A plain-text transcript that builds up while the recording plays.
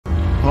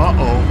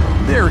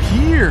Uh-oh, they're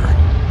here!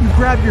 You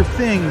grab your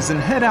things and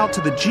head out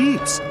to the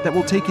jeeps that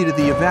will take you to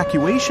the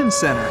evacuation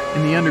center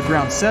in the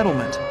underground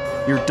settlement.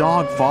 Your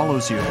dog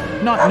follows you,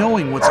 not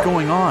knowing what's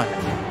going on.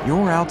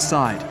 You're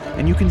outside,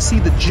 and you can see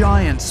the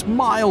giants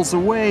miles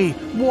away,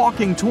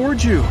 walking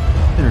towards you.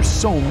 There's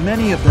so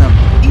many of them,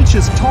 each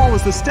as tall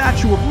as the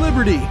Statue of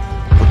Liberty.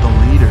 But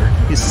the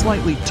leader is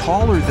slightly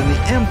taller than the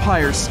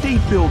Empire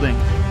State Building.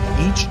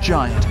 Each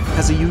giant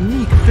has a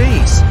unique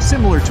face,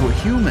 similar to a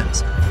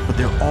human's, but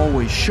they're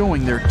always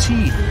showing their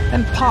teeth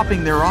and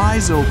popping their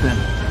eyes open.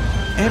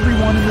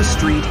 Everyone in the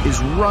street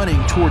is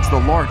running towards the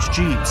large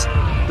jeeps.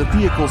 The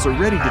vehicles are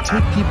ready to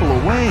take people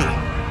away,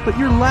 but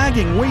you're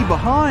lagging way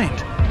behind.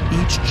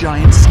 Each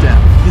giant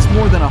step is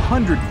more than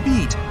 100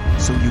 feet,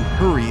 so you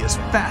hurry as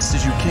fast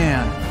as you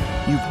can.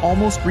 You've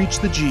almost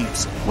reached the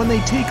jeeps when they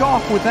take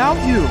off without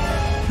you.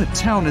 The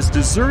town is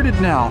deserted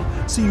now,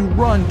 so you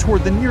run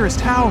toward the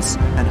nearest house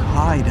and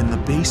hide in the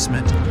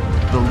basement.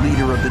 The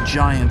leader of the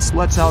giants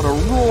lets out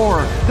a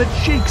roar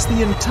that shakes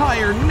the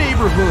entire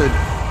neighborhood.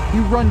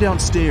 You run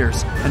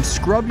downstairs and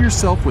scrub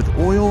yourself with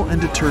oil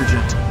and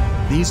detergent.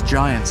 These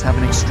giants have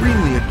an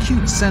extremely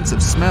acute sense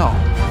of smell.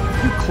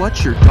 You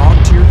clutch your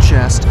dog to your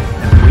chest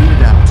and wait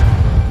it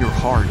out. Your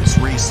heart is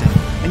racing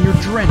and you're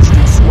drenched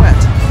in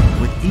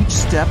sweat. With each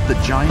step the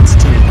giants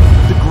take,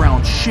 the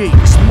ground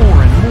shakes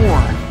more and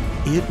more.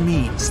 It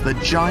means the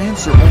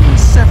giants are only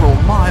several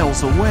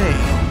miles away.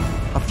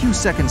 A few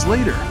seconds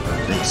later,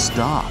 they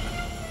stop.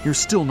 You're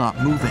still not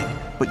moving,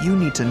 but you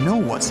need to know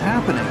what's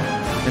happening.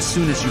 As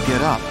soon as you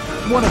get up,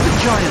 one of the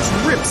giants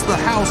rips the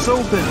house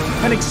open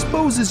and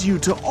exposes you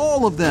to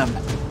all of them.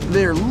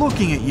 They're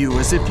looking at you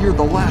as if you're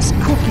the last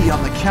cookie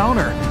on the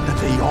counter that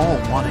they all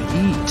want to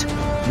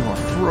eat. You're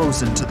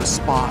frozen to the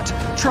spot,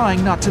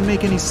 trying not to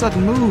make any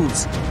sudden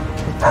moves.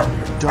 But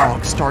then your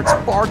dog starts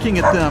barking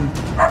at them.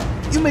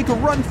 You make a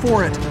run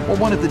for it, while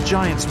one of the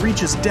giants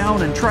reaches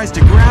down and tries to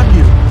grab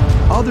you.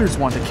 Others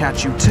want to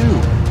catch you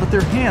too, but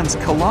their hands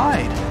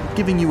collide,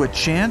 giving you a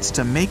chance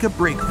to make a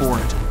break for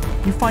it.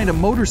 You find a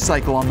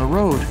motorcycle on the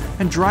road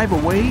and drive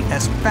away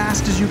as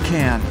fast as you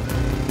can.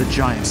 The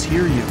giants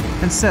hear you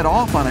and set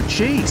off on a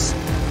chase.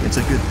 It's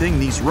a good thing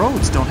these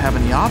roads don't have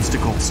any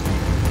obstacles.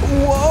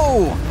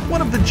 Whoa!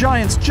 One of the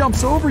giants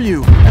jumps over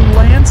you and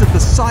lands at the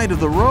side of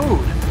the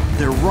road.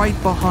 They're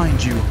right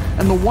behind you,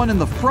 and the one in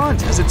the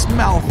front has its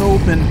mouth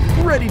open,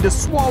 ready to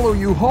swallow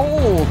you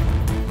whole.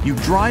 You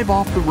drive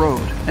off the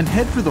road and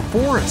head for the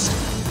forest.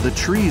 The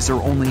trees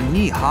are only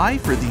knee-high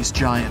for these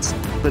giants,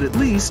 but at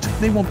least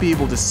they won't be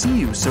able to see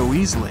you so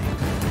easily.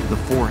 The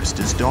forest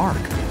is dark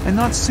and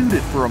not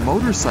suited for a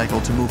motorcycle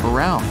to move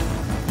around.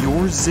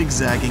 You're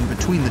zigzagging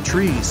between the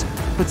trees,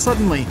 but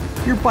suddenly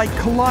your bike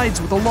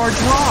collides with a large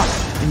rock,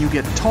 and you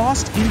get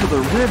tossed into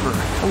the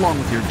river along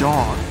with your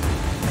dog.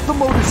 The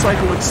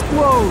motorcycle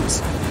explodes,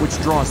 which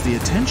draws the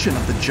attention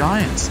of the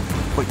giants,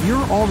 but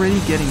you're already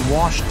getting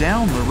washed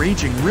down the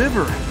raging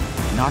river.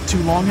 Not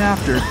too long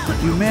after,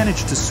 you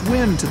manage to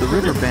swim to the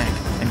riverbank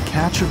and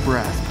catch a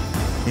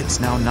breath. It's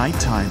now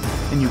nighttime,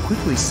 and you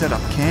quickly set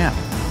up camp.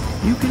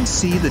 You can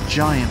see the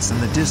giants in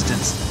the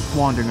distance,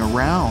 wandering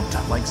around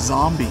like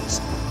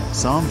zombies.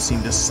 Some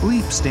seem to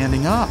sleep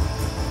standing up.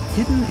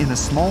 Hidden in a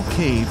small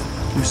cave,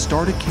 you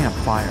start a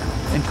campfire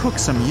and cook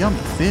some yummy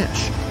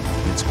fish.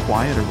 It's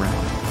quiet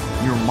around.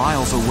 You're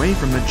miles away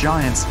from the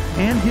giants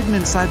and hidden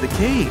inside the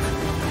cave.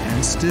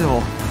 And still,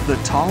 the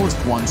tallest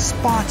one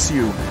spots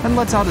you and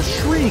lets out a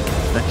shriek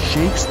that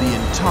shakes the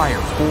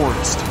entire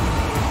forest.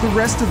 The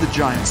rest of the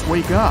giants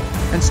wake up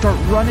and start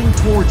running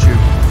towards you.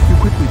 You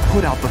quickly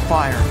put out the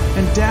fire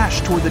and dash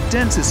toward the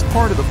densest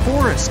part of the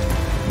forest.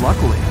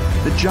 Luckily,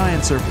 the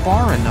giants are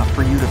far enough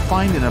for you to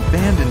find an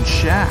abandoned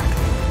shack.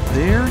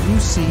 There you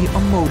see a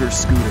motor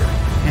scooter,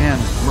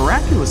 and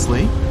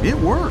miraculously, it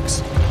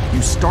works.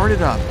 You start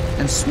it up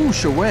and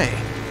swoosh away.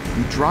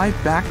 You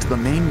drive back to the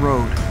main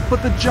road,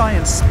 but the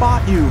giants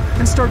spot you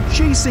and start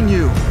chasing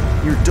you.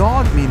 Your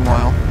dog,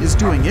 meanwhile, is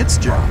doing its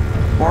job,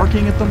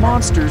 barking at the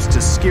monsters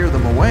to scare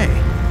them away,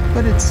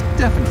 but it's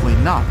definitely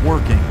not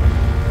working.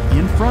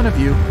 In front of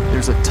you,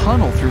 there's a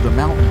tunnel through the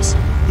mountains.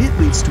 It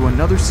leads to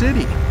another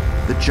city.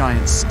 The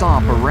giants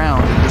stomp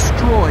around and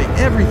destroy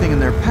everything in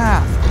their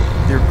path.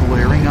 Their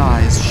glaring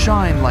eyes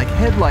shine like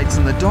headlights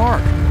in the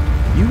dark.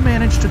 You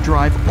manage to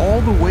drive all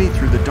the way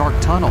through the dark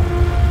tunnel.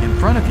 In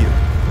front of you,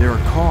 there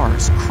are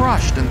cars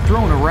crushed and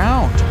thrown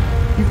around.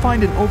 You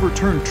find an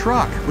overturned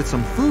truck with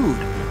some food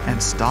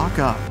and stock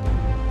up.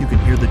 You can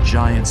hear the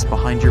giants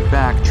behind your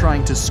back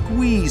trying to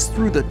squeeze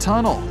through the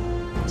tunnel.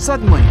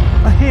 Suddenly,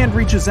 a hand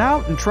reaches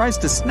out and tries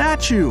to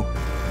snatch you,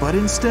 but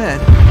instead,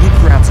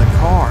 it grabs a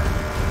car.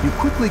 You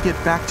quickly get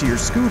back to your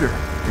scooter,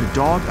 your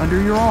dog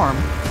under your arm,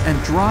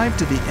 and drive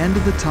to the end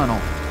of the tunnel.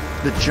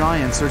 The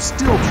giants are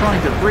still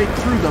trying to break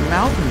through the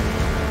mountain.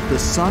 The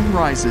sun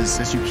rises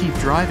as you keep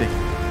driving.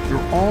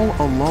 You're all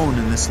alone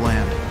in this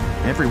land.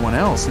 Everyone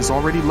else has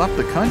already left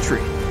the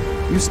country.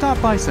 You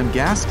stop by some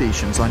gas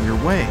stations on your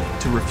way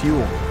to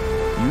refuel.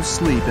 You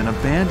sleep in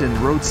abandoned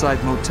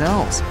roadside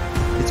motels.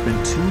 It's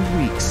been 2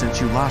 weeks since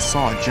you last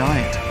saw a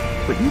giant.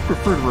 but you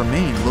prefer to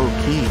remain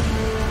low-key.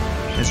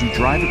 As you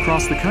drive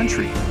across the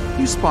country,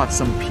 you spot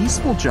some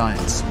peaceful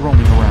giants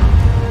roaming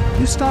around.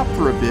 You stop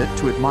for a bit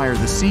to admire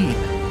the scene,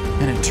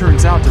 and it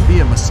turns out to be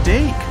a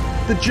mistake.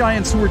 The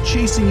giants who were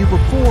chasing you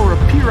before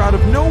appear out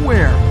of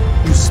nowhere.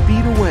 You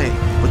speed away,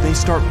 but they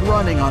start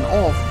running on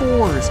all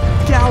fours,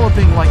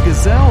 galloping like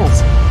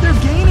gazelles. They're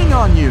gaining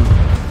on you.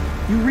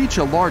 You reach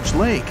a large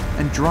lake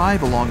and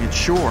drive along its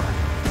shore.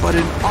 But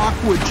an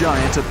aqua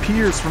giant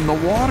appears from the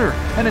water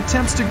and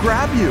attempts to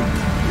grab you.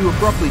 You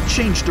abruptly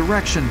change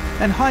direction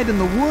and hide in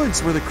the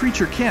woods where the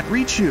creature can't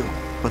reach you.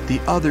 But the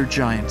other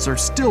giants are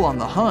still on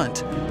the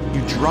hunt.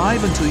 You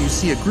drive until you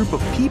see a group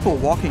of people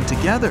walking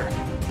together.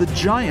 The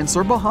giants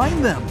are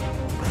behind them.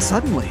 But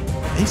suddenly,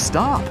 they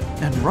stop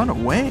and run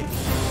away.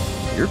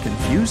 You're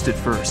confused at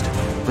first,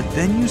 but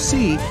then you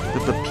see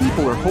that the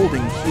people are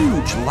holding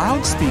huge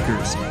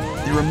loudspeakers.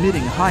 They're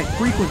emitting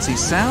high-frequency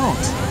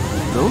sounds.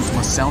 Those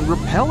must sound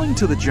repelling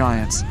to the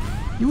giants.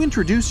 You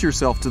introduce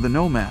yourself to the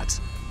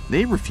nomads.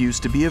 They refuse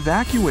to be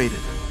evacuated.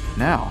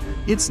 Now,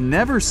 it's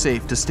never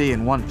safe to stay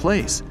in one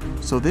place,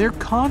 so they're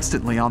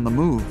constantly on the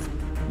move.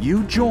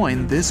 You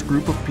join this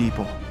group of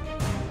people.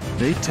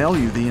 They tell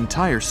you the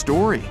entire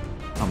story.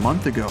 A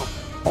month ago,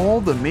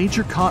 all the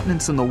major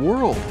continents in the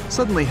world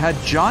suddenly had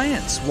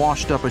giants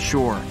washed up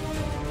ashore.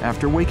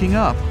 After waking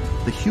up,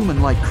 the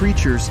human-like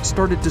creatures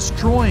started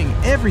destroying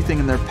everything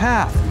in their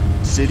path.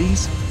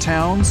 Cities,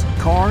 towns,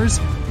 cars,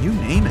 you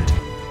name it.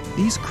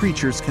 These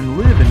creatures can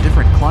live in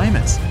different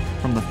climates,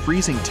 from the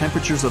freezing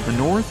temperatures of the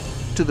north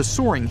to the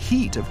soaring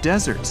heat of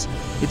deserts.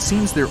 It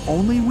seems their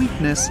only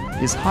weakness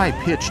is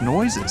high-pitched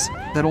noises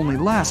that only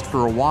last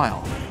for a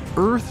while.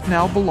 Earth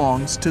now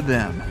belongs to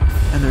them,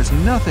 and there's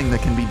nothing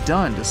that can be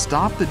done to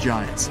stop the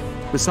giants.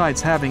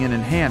 Besides having an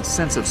enhanced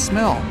sense of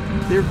smell,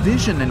 their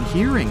vision and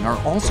hearing are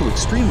also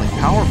extremely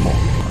powerful.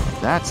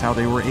 That's how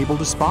they were able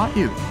to spot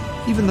you,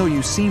 even though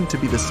you seem to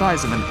be the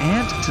size of an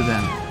ant to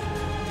them.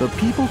 The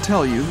people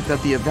tell you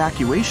that the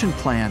evacuation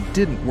plan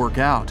didn't work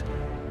out.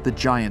 The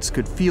giants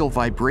could feel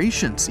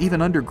vibrations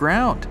even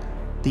underground.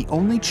 The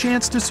only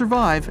chance to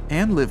survive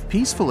and live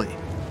peacefully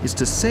is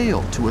to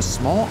sail to a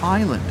small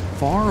island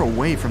far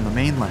away from the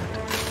mainland.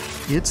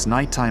 It's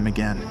nighttime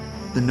again.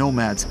 The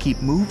nomads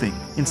keep moving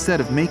instead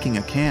of making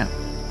a camp.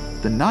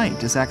 The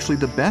night is actually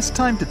the best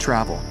time to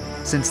travel,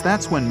 since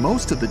that's when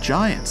most of the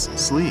giants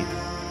sleep.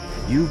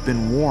 You've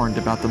been warned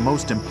about the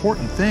most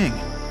important thing.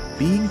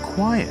 Being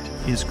quiet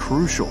is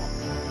crucial.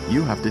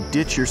 You have to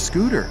ditch your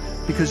scooter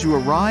because you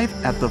arrive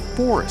at the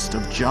forest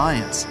of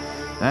giants.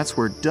 That's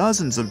where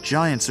dozens of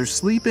giants are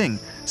sleeping,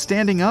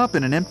 standing up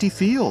in an empty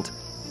field.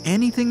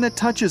 Anything that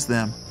touches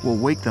them will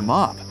wake them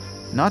up,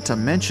 not to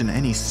mention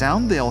any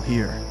sound they'll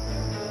hear.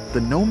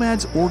 The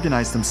nomads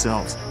organize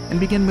themselves and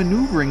begin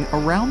maneuvering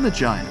around the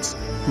giants,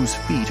 whose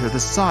feet are the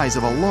size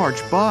of a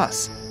large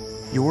bus.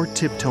 You're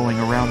tiptoeing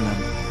around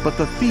them, but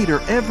the feet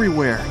are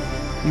everywhere.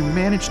 You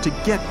manage to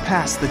get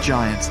past the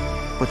giants,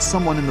 but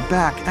someone in the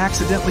back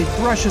accidentally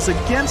brushes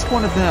against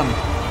one of them.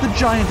 The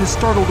giant is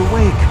startled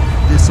awake.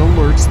 This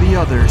alerts the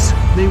others.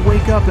 They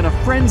wake up in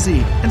a frenzy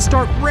and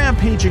start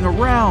rampaging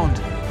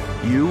around.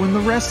 You and the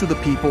rest of the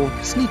people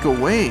sneak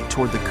away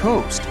toward the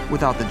coast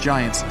without the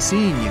giants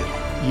seeing you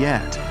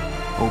yet.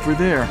 Over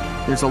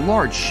there's a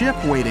large ship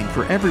waiting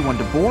for everyone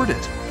to board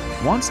it.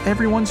 Once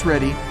everyone's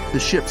ready, the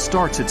ship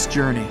starts its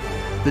journey.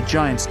 The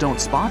giants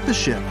don't spot the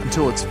ship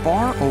until it's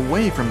far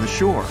away from the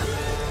shore.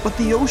 But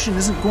the ocean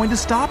isn't going to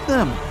stop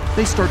them.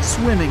 They start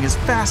swimming as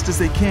fast as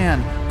they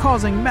can,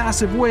 causing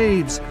massive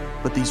waves.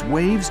 But these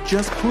waves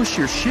just push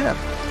your ship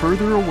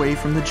further away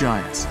from the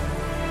giants.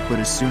 But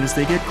as soon as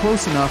they get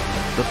close enough,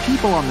 the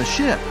people on the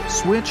ship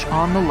switch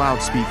on the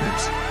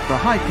loudspeakers. The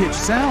high-pitched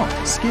sound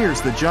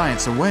scares the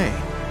giants away.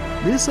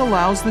 This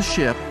allows the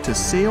ship to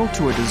sail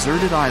to a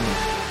deserted island,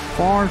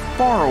 far,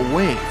 far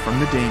away from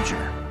the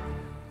danger.